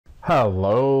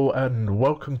Hello and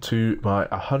welcome to my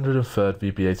 103rd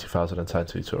VBA 2010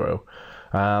 tutorial.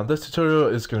 This tutorial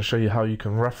is going to show you how you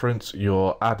can reference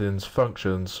your add-ins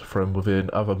functions from within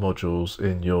other modules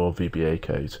in your VBA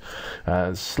code.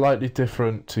 It's slightly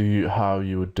different to how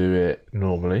you would do it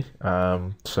normally.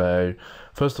 So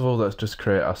first of all, let's just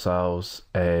create ourselves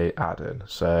a add-in.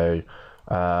 So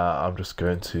I'm just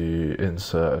going to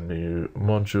insert a new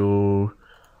module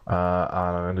and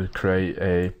I'm going to create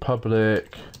a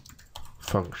public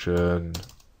function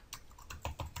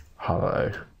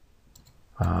hello,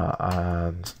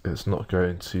 and it's not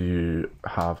going to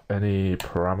have any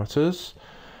parameters,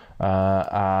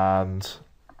 and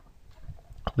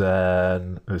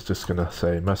then it's just going to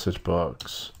say message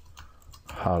box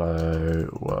hello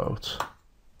world,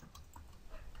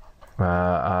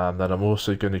 and then I'm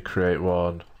also going to create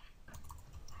one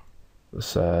that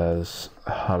says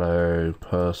hello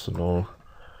personal.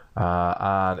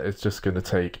 And it's just going to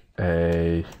take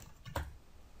a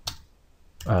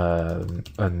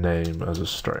name as a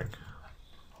string.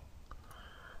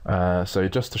 So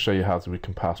just to show you how we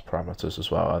can pass parameters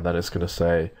as well, and then it's going to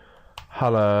say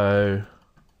hello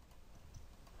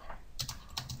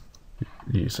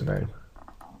username.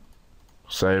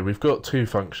 So we've got two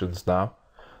functions now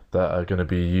that are going to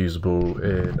be usable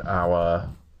in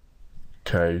our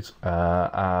code,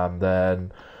 and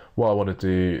then what I want to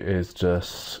do is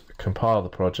just compile the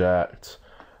project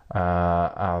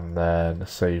and then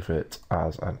save it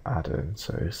as an add-in.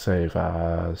 So save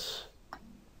as,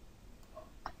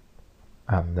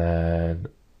 and then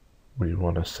we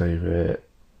want to save it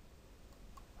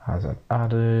as an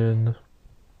add-in,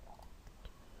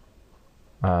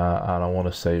 and I want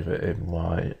to save it in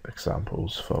my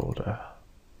examples folder.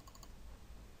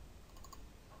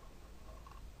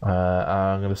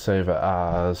 I'm going to save it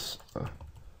as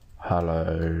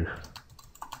hello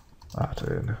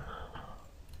add-in.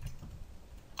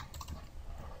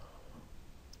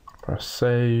 Press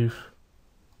save,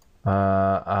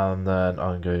 and then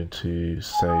I'm going to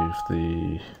save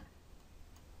the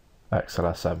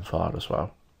XLSM file as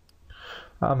well,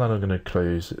 and then I'm going to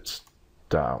close it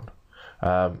down.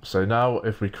 So now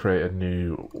if we create a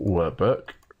new workbook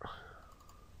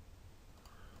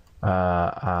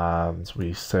and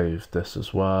we save this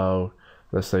as well,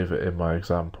 let's save it in my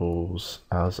examples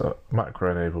as a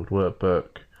macro enabled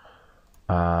workbook,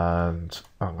 and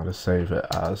I'm going to save it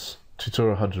as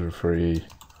tutorial 103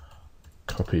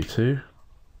 copy 2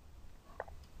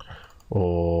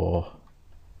 or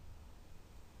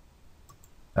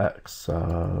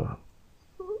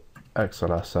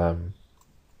XLSM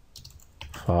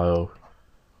file,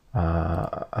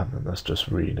 and then let's just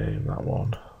rename that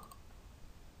one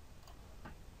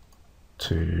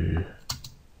to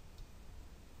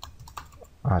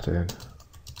add-in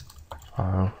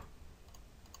file,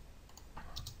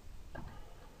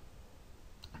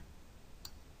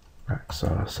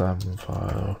 XLSM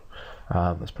file,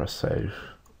 and let's press save,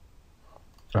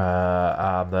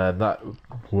 and then that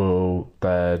will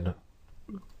then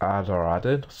add our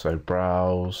add-in. So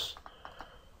browse,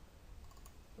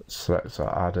 select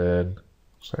our add-in,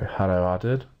 say hello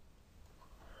add-in,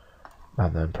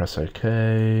 and then press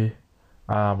OK,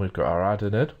 and we've got our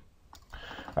add-in in.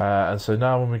 And so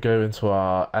now when we go into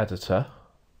our editor,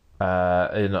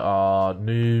 in our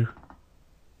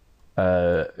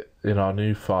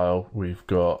new file, we've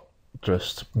got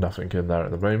just nothing in there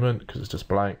at the moment because it's just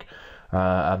blank.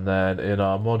 And then in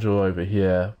our module over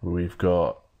here, we've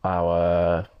got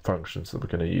our functions that we're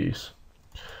going to use.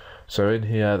 So in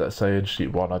here, let's say in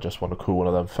sheet 1, I just want to call one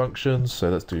of them functions. So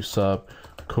let's do sub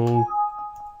call,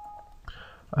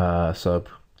 sub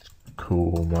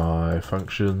call my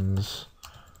functions.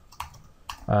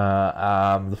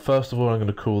 The first of all, I'm going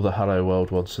to call the hello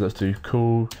world one. So let's do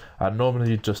call, and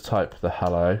normally you just type the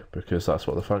hello because that's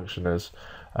what the function is.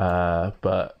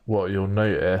 But what you'll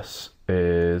notice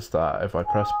is that if I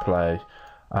press play,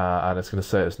 and it's going to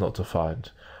say it's not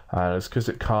defined, and it's because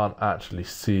it can't actually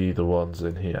see the ones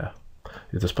in here,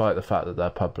 despite the fact that they're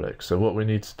public. So what we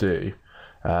need to do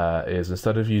is,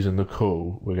 instead of using the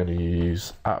call, we're going to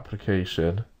use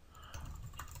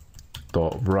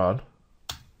application.run.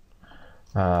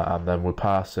 And then we'll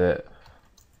pass it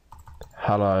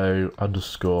hello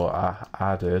underscore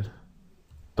added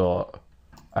dot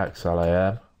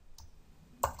xlam,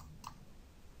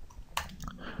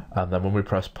 and then when we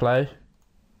press play,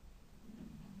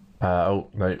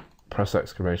 press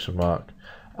exclamation mark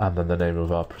and then the name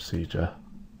of our procedure,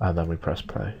 and then we press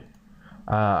play,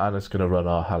 and it's going to run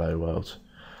our hello world.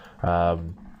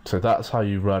 So that's how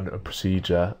you run a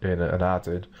procedure in an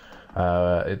add-in.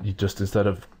 You just, instead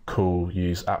of call,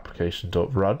 use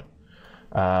application.run.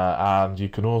 And you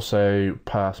can also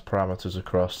pass parameters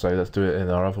across. So let's do it in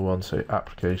our other one. So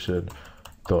application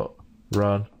dot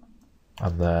run,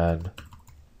 and then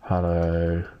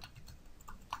hello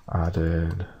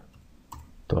add-in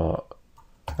dot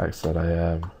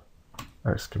xlam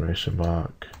exclamation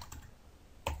mark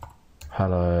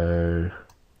hello,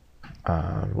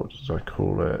 and what did I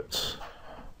call it?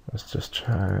 Let's just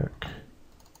check.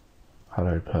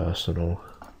 Hello personal.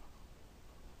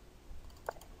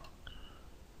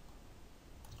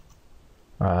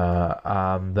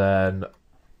 And then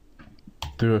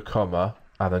do a comma,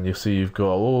 and then you see you've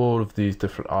got all of these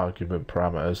different argument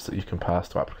parameters that you can pass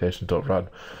to application.run.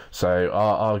 So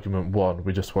our argument 1,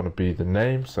 we just want to be the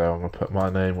name, so I'm going to put my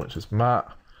name, which is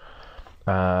Matt.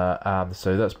 And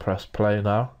so let's press play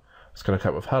now. It's going to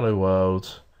come up with hello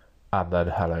world and then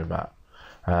hello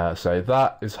Matt. So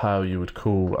that is how you would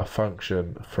call a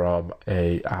function from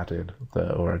a add-in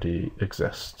that already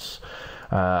exists.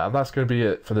 And that's going to be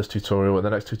it for this tutorial. In the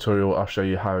next tutorial, I'll show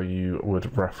you how you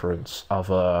would reference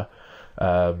other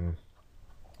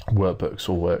workbooks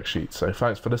or worksheets. So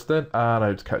thanks for listening, and I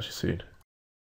hope to catch you soon.